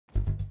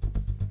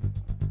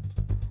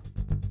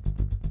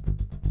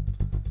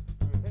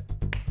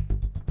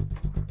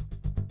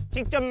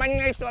직접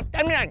만날 수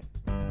없다면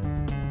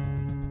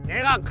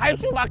내가 갈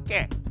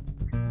수밖에.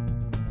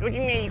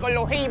 요즘에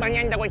이걸로 회의 많이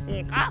한다고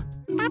했으니까.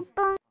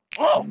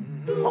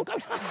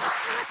 깜짝이야.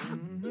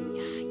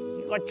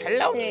 이거 잘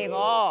나오네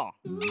이거.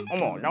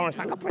 어머, 나 오늘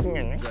쌍꺼풀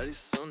생겼네.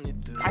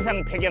 가상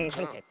배경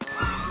선택.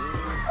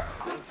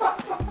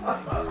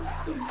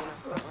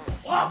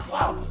 와.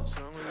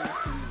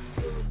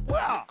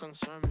 뭐야?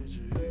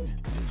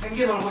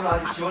 생긴 얼굴은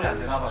아직 지원이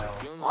안 되나 봐요.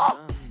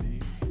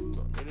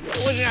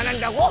 지원을 안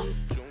한다고?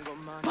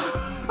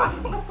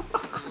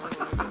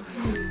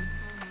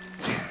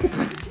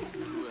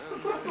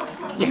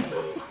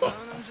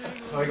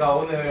 저희가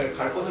오늘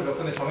갈 곳을 몇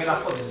군데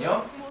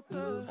정해놨거든요.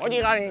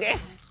 어디 가는데?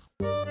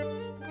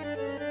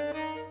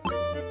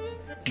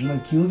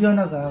 정말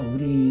기후변화가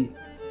우리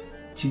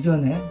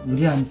주변에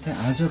우리한테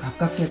아주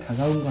가깝게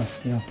다가온 것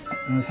같아요.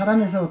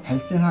 사람에서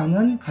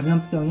발생하는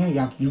감염병의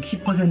약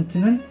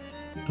 60%는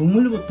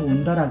동물로부터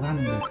온다라고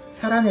하는 거예요.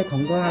 사람의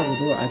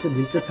건강하고도 아주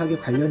밀접하게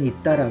관련이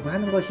있다라고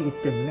하는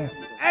것이기 때문에.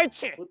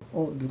 알치.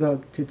 누가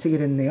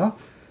재채기를 했네요.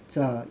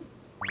 자,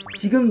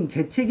 지금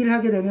재채기를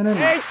하게 되면은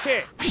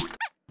알치.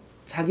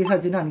 자기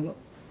사진은 아닌 것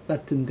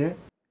같은데.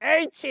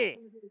 알치.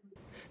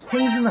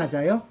 펭수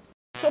맞아요?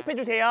 스톱해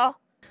주세요.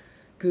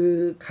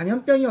 그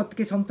감염병이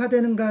어떻게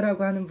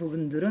전파되는가라고 하는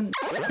부분들은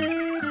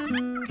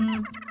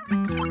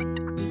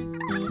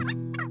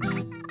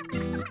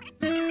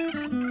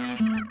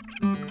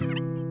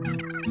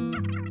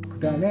그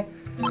다음에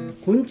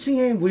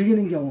곤충에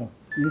물리는 경우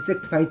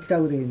인섹트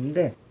바이트라고 되어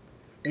있는데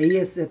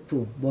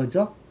ASF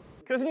뭐죠?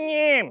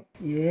 교수님.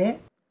 예?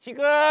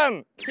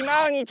 지금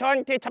김하은이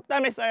저한테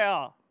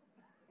잡담했어요.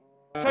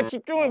 저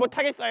집중을 못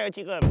하겠어요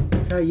지금.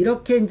 자,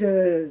 이렇게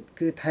이제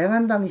그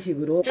다양한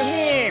방식으로.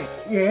 교수님.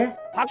 예?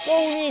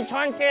 박고은이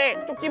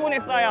저한테 쪽지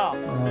보냈어요.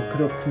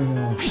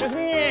 그렇군요.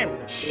 교수님.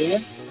 예?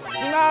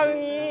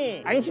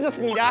 김하은이 안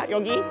씻었습니다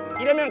여기.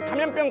 이러면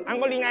감염병 안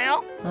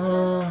걸리나요?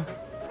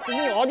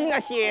 교수님 어디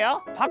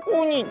나시예요?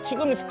 박고은이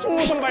지금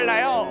스킨로션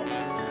발라요.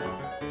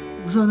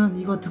 우선은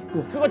이거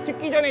듣고. 그거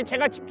듣기 전에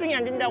제가 집중이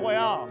안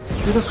된다고요.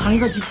 제가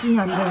강의가 집중이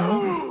안 되네.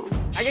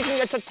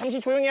 알겠습니다. 저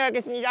잠시 조용히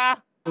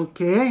하겠습니다.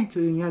 오케이,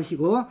 조용히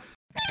하시고.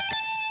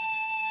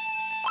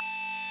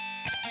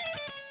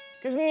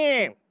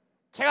 교수님,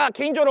 제가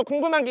개인적으로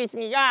궁금한 게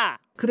있습니다.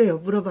 그래요,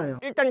 물어봐요.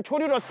 일단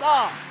조류로서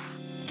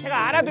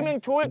제가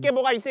알아두면 좋을 게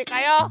뭐가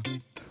있을까요?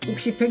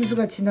 혹시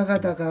펭수가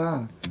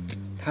지나가다가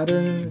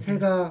다른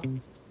새가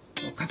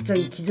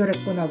갑자기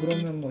기절했거나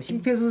그러면 뭐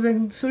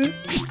심폐소생술?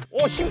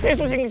 오,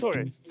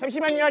 심폐소생술.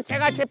 잠시만요.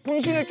 제가 제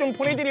분신을 좀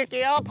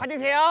보내드릴게요.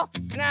 받으세요.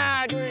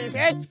 하나, 둘,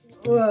 셋.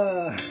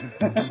 우와.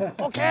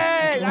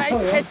 오케이,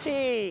 나이스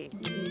캐치.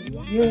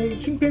 예,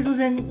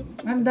 심폐소생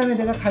한 다음에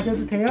내가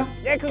가져도 돼요?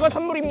 네, 그거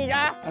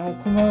선물입니다.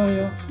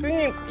 고마워요.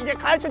 교수님, 이제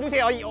가르쳐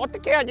주세요.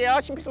 어떻게 해야 돼요?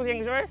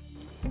 심폐소생술?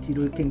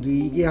 뒤로 이렇게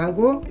누이게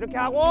하고, 이렇게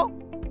하고,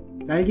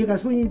 날개가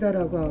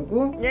손이다라고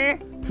하고, 네.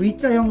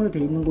 V자형으로 돼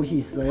있는 곳이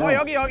있어요.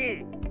 여기.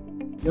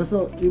 6,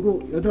 7,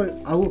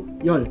 8, 9,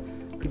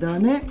 10. 그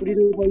다음에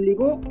뿌리를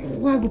벌리고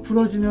코 하고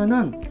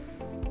불어주면은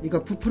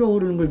얘가 부풀어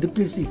오르는 걸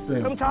느낄 수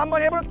있어요. 그럼 저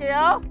한번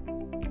해볼게요.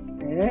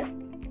 네.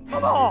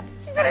 어머,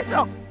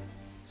 기절했어.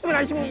 숨을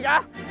안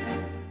쉽니다.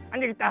 안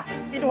되겠다.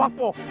 기도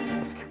확보.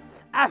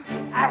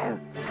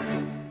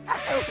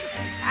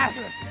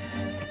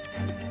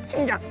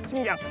 심장.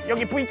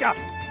 여기 V자.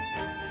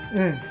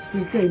 네,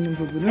 V자 있는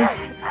부분을.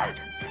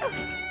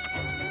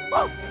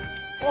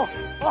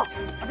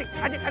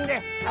 아직 안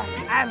돼.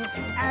 7, 8,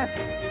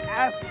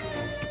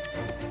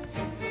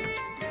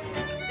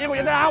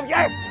 9, 10.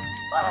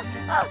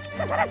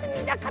 저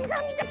살았습니다.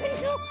 감사합니다,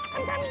 펭수.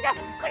 감사합니다.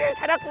 그래,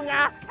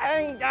 살았구나.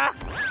 다행이다.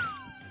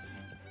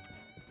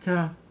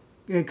 자,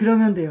 예,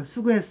 그러면 돼요.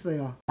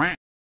 수고했어요.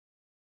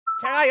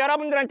 제가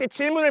여러분들한테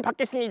질문을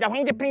받겠습니다.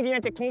 황제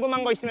펭귄한테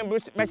궁금한 거 있으면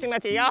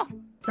말씀하세요.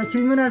 자,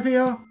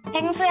 질문하세요.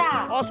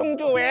 펭수야.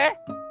 송주 왜?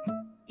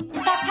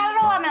 인스타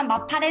팔로우하면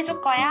마팔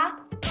해줄 거야?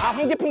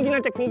 황제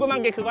펭귄한테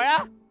궁금한 게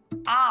그거야?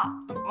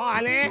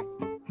 안 해?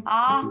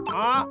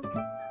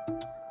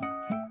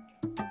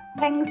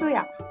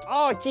 펭수야.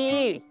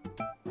 지.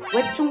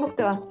 왜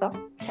충북대 왔어?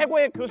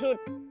 최고의 교수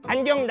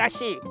안경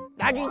나씨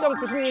나기정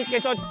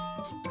교수님께서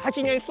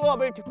하시는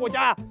수업을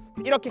듣고자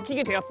이렇게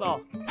키게 되었어.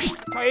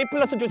 저 A+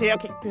 주세요,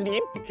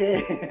 교수님.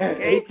 오케이.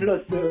 A+.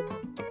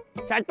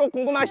 자, 또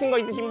궁금하신 거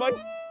있으신 분?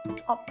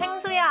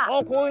 펭수야.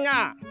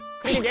 고은아.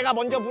 근데 내가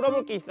먼저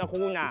물어볼 게 있어,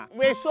 고은아.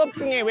 왜 수업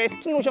중에 왜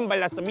스킨로션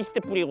발랐어? 미스트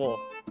뿌리고.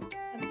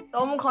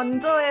 너무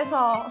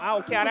건조해서.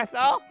 오케이,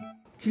 알았어.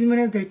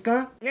 질문해도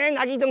될까? 네,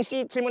 나기정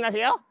씨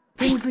질문하세요.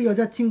 펭수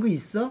여자친구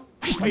있어?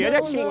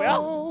 여자친구야?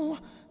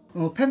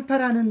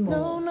 펜파라는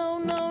뭐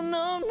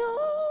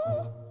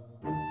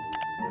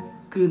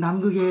그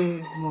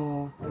남극에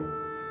뭐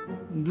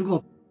누가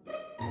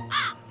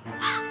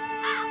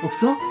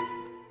없어?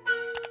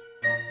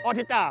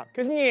 됐다.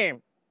 교수님.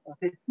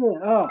 됐지?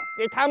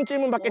 네, 다음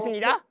질문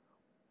받겠습니다.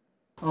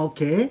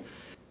 오케이.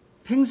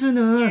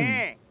 펭수는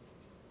네.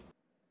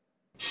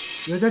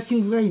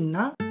 여자친구가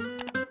있나?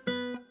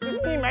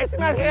 교수님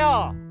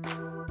말씀하세요.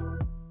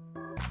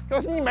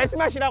 교수님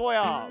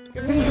말씀하시라고요.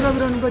 펭수가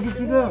그러는 거지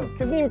지금.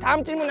 교수님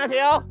다음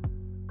질문하세요.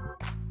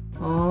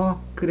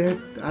 그래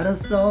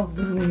알았어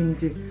무슨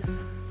의미인지.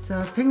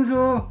 자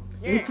펭수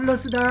예.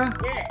 A+다.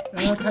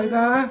 예.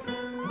 잘가.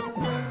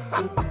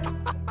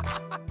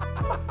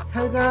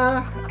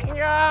 잘가.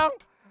 안녕.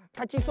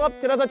 같이 수업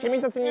들어서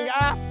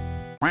재밌었습니다.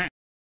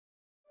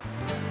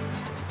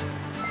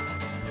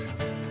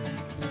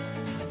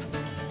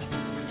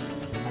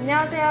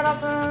 안녕하세요,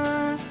 여러분.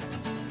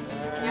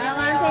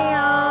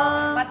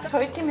 안녕하세요.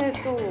 저희 팀에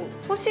또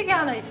소식이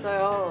하나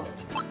있어요.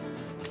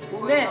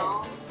 오늘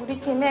우리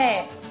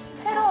팀에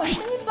새로운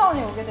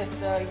신입사원이 오게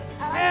됐어요.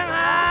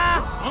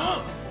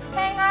 팽아.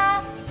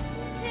 팽아.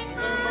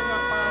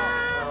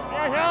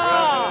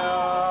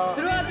 안녕하세요.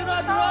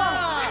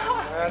 들어와.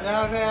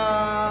 안녕하세요.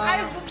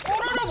 아이,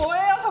 뽀로로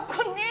뭐예요,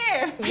 석훈님?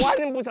 뭐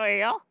하는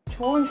부서예요?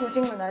 좋은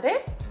조직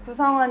문화를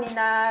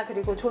구성원이나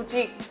그리고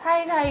조직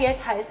사이사이에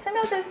잘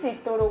스며들 수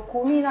있도록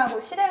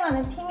고민하고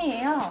실행하는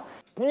팀이에요.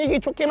 분위기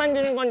좋게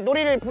만드는 건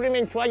노래를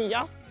부르면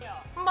좋아지죠?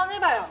 한번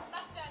해봐요.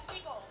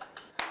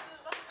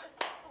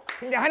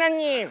 근데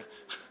하나님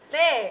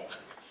네,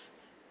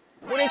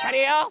 노래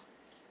잘해요?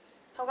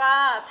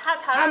 저가 다 한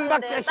잘하는데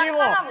박자 딱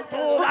쉬고 하나 두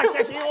못해요.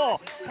 박자 쉬고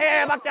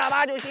세 박자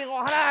봐주시고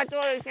하나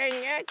둘 셋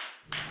넷.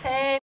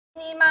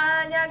 뱀이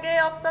만약에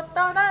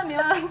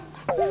없었더라면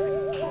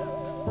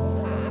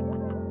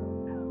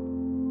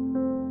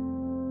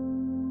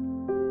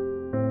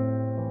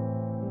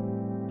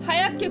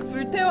하얗게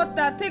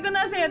불태웠다.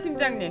 퇴근하세요,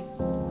 팀장님.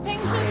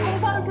 펭수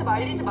동사한테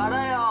말리지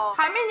말아요.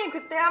 잘민이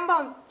그때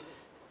한번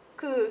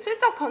그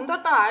슬쩍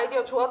던졌던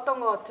아이디어 좋았던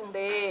것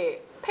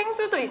같은데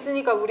펭수도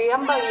있으니까 우리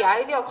한번 이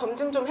아이디어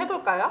검증 좀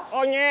해볼까요?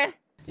 예.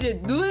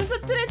 이제 눈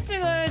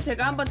스트레칭을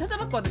제가 한번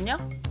찾아봤거든요.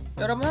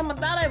 여러분 한번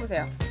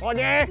따라해보세요.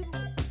 예.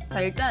 자,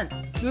 일단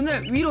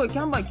눈을 위로 이렇게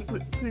한번 이렇게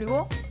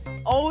굴리고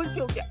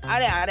오케이.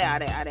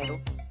 아래로.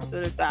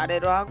 눈을 또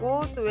아래로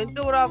하고 또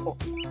왼쪽으로 하고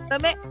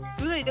그다음에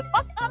눈을 이제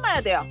꽉 감아야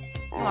돼요.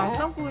 안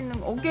감고 있는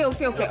거. 오케이.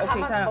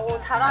 잘. 오,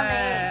 잘하네.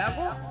 네,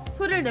 하고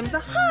소리를 내면서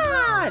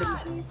하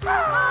이렇게.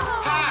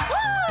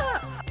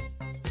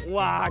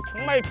 와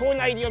정말 좋은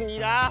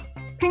아이디어입니다.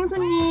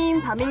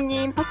 펭수님,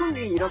 다미님,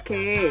 석훈님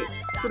이렇게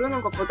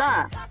부르는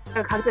것보다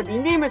각자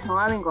닉네임을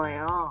정하는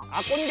거예요. 아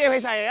꼰대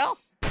회사예요?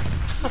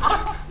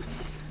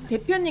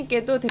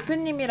 대표님께도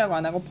대표님이라고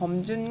안 하고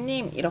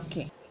범주님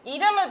이렇게.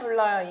 이름을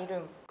불러요,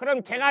 이름.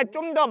 그럼 제가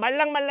좀 더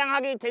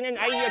말랑말랑하게 되는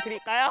아이디어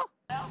드릴까요?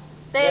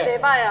 네,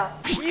 내봐요.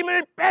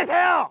 힘을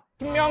빼세요.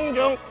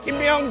 김명중.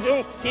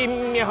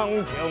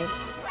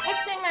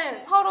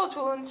 핵심은 서로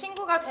좋은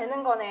친구가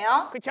되는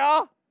거네요.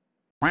 그쵸?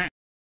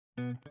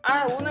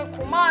 아, 오늘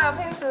고마워요,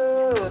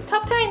 펭수.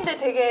 첫 회인데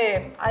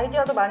되게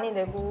아이디어도 많이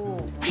내고.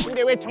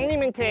 근데 왜 정리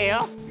멘트예요?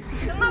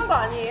 끝난 거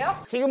아니에요?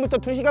 지금부터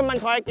 2시간만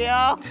더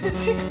할게요.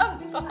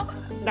 2시간 더.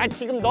 나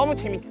지금 너무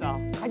재밌어.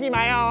 가지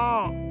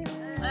마요.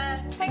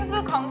 네,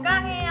 펭수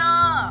건강해요.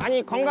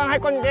 아니 건강할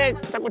건데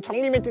자꾸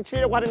정리 멘트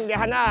치려고 하는데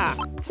하나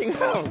지금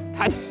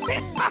다시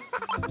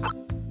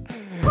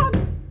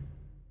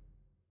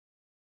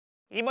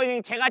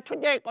이번엔 제가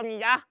초대할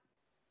겁니다.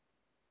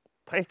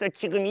 벌써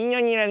지금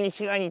 2년이라는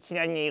시간이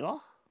지났네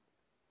이거?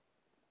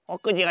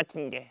 엊그제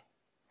같은데.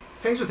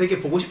 펭수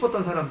되게 보고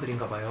싶었던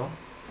사람들인가 봐요.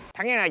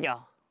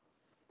 당연하죠.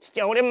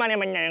 진짜 오랜만에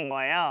만나는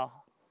거예요.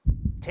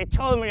 제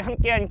처음을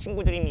함께한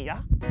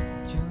친구들입니다.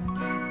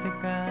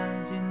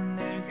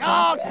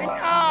 야,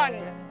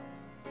 갱년!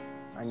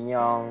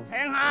 안녕.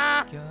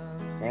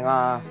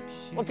 팽아,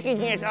 어떻게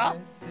지냈어?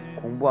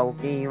 공부하고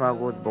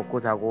게임하고 먹고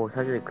자고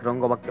사실 그런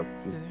거밖에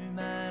없지.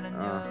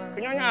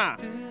 그년아,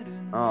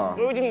 어.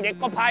 너 요즘 내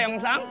거 봐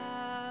영상?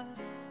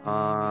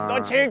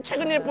 너 제일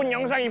최근에 본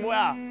영상이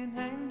뭐야?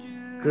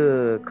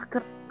 그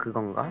카트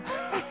그건가?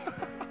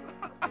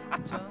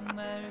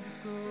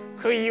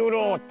 그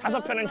이후로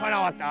 5편은 더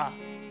나왔다.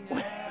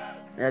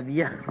 야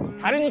미안.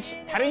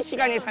 다른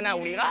시간에 사나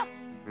우리가?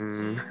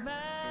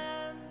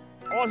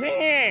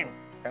 선생님.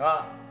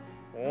 팽아.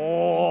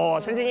 오,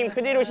 선생님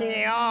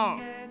그대로시네요.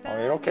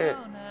 이렇게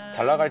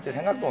잘 나갈지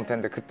생각도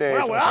못했는데 그때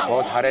좀 뭐야?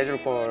 더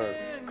잘해줄 걸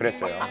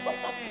그랬어요.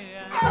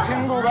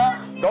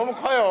 친구가 너무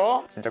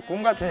커요. 진짜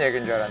꿈 같은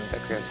얘기인 줄 알았는데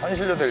그게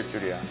현실로 될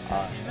줄이야.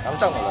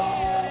 깜짝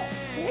놀랐습니다.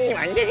 선생님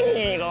안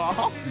되겠네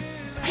이거.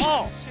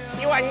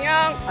 이호 안녕.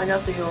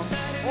 안녕하세요.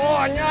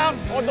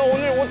 안녕. 너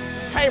오늘 옷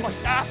잘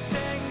입었다.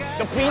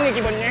 너 부인을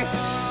입었네.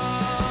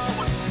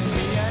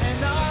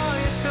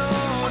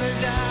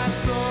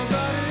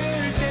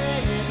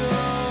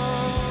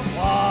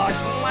 와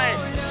정말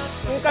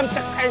눈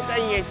깜짝할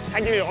사이에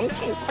다들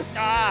엄청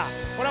컸다.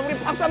 그럼 우리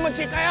박수 한번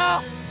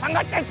칠까요?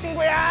 반갑다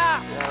친구야.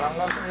 네,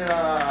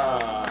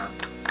 반갑습니다.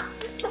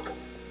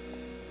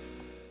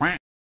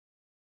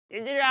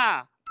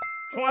 얘들아,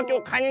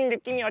 중학교 가는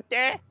느낌이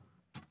어때?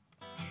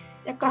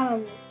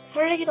 약간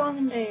설레기도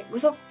하는데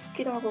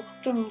무섭기도 하고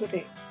걱정도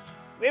돼.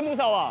 왜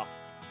무서워?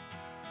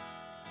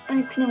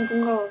 아니 그냥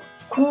뭔가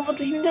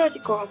공부도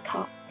힘들어질 것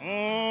같아.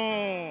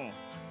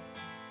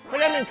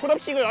 그러면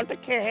졸업식을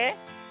어떻게 해?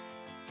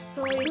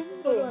 저희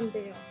친구도 안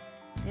돼요.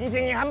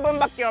 인생에 한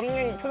번밖에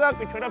없는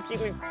초등학교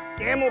졸업식을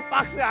네모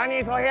박스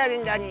안에서 해야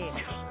된다니.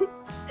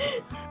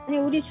 아니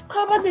우리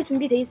축하받을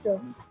준비돼 있어.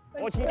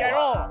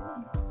 진짜로?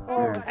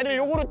 다들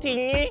요구르트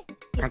있니?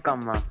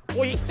 잠깐만.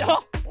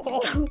 있어?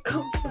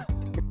 잠깐만.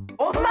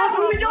 엄마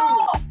준비 좀.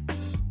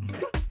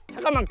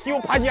 잠깐만, 기호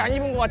바지 안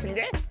입은 것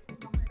같은데?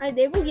 아니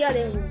내복이야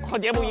내복.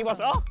 내복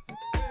입었어?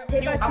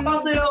 제가 안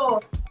봤어요.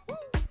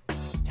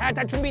 자,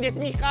 다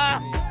준비됐습니까?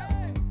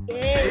 예.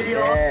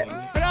 네.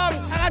 그럼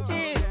다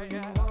같이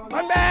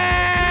건배!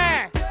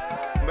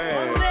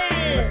 네.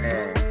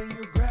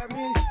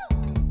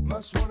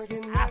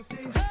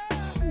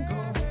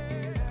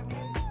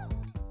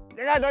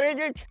 내가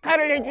너희들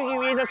축하를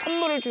해주기 위해서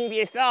선물을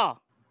준비했어.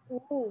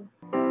 오.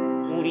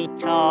 우리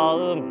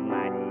처음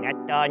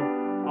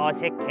만났던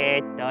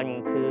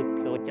어색했던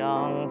그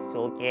표정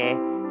속에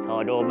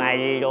서로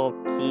말로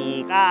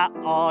기가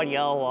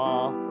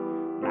어려워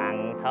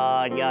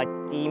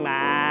망설였지만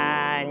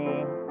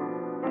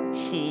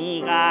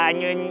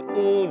시간은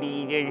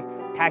우리를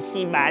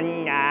다시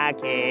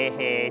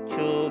만나게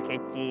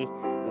해주겠지.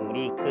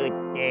 우리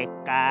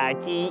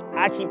그때까지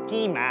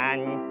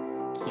아쉽지만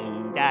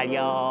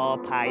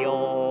기다려봐요.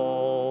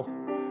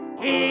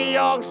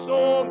 기억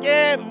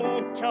속에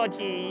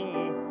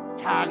묻혀진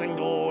작은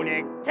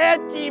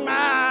노력했지만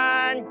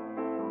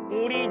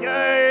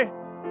우리들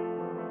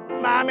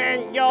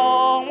맘엔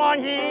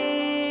영원히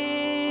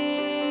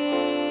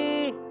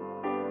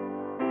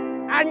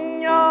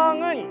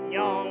안녕은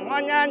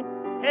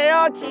영원한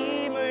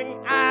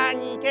헤어짐은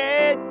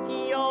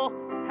아니겠지요.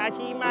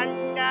 다시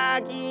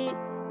만나기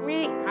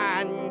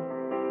위한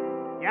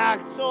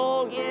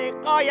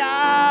약속일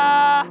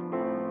거야.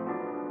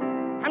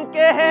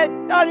 함께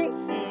했던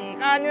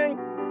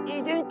시간은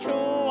이젠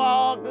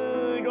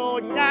추억으로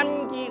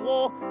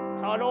남기고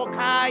서로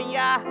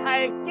가야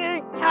할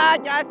길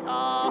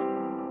찾아서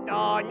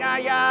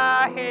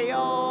떠나야 해요.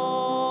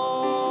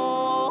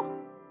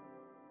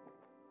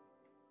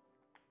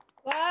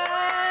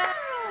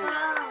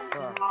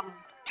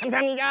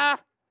 감사합니다.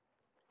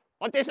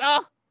 어땠어?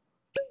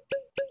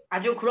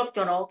 아주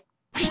그럭저럭.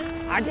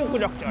 아주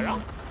그럭저럭?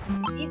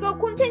 이거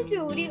콘텐츠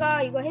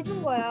우리가 이거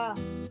해준 거야.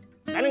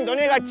 나는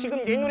너네가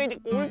지금 내 노래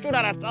듣고 올 줄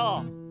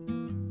알았어.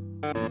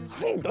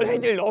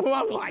 너네들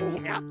너무한 거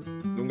아니냐?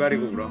 눈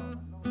가리고 울어.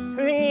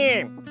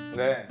 선생님.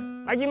 네.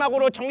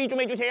 마지막으로 정리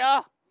좀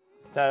해주세요.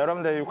 자,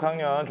 여러분들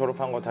 6학년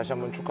졸업한 거 다시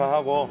한번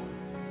축하하고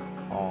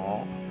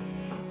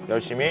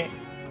열심히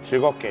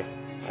즐겁게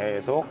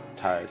계속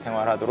잘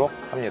생활하도록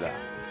합니다.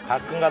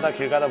 가끔가다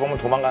길 가다 보면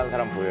도망가는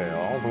사람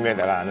보여요. 분명히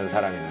내가 아는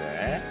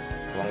사람인데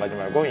도망가지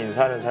말고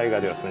인사하는 사이가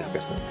되었으면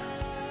좋겠습니다.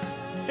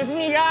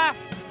 좋습니다.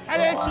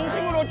 다들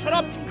진심으로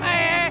졸업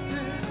축하해.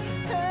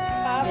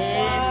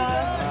 네.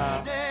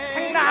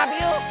 행라뷰.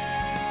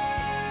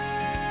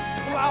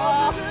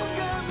 고마워.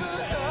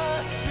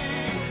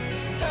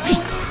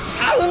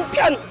 다음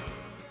편.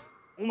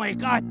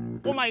 오마이갓.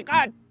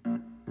 오마이갓.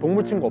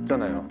 동무 친구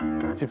없잖아요.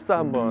 집사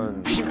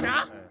한번.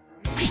 집사?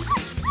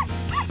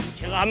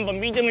 제가 한번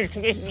믿음을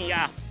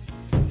주겠습니다.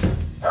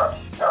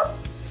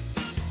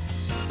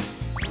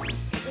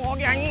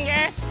 거기 아닌 게?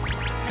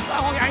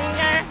 거기 아닌 게?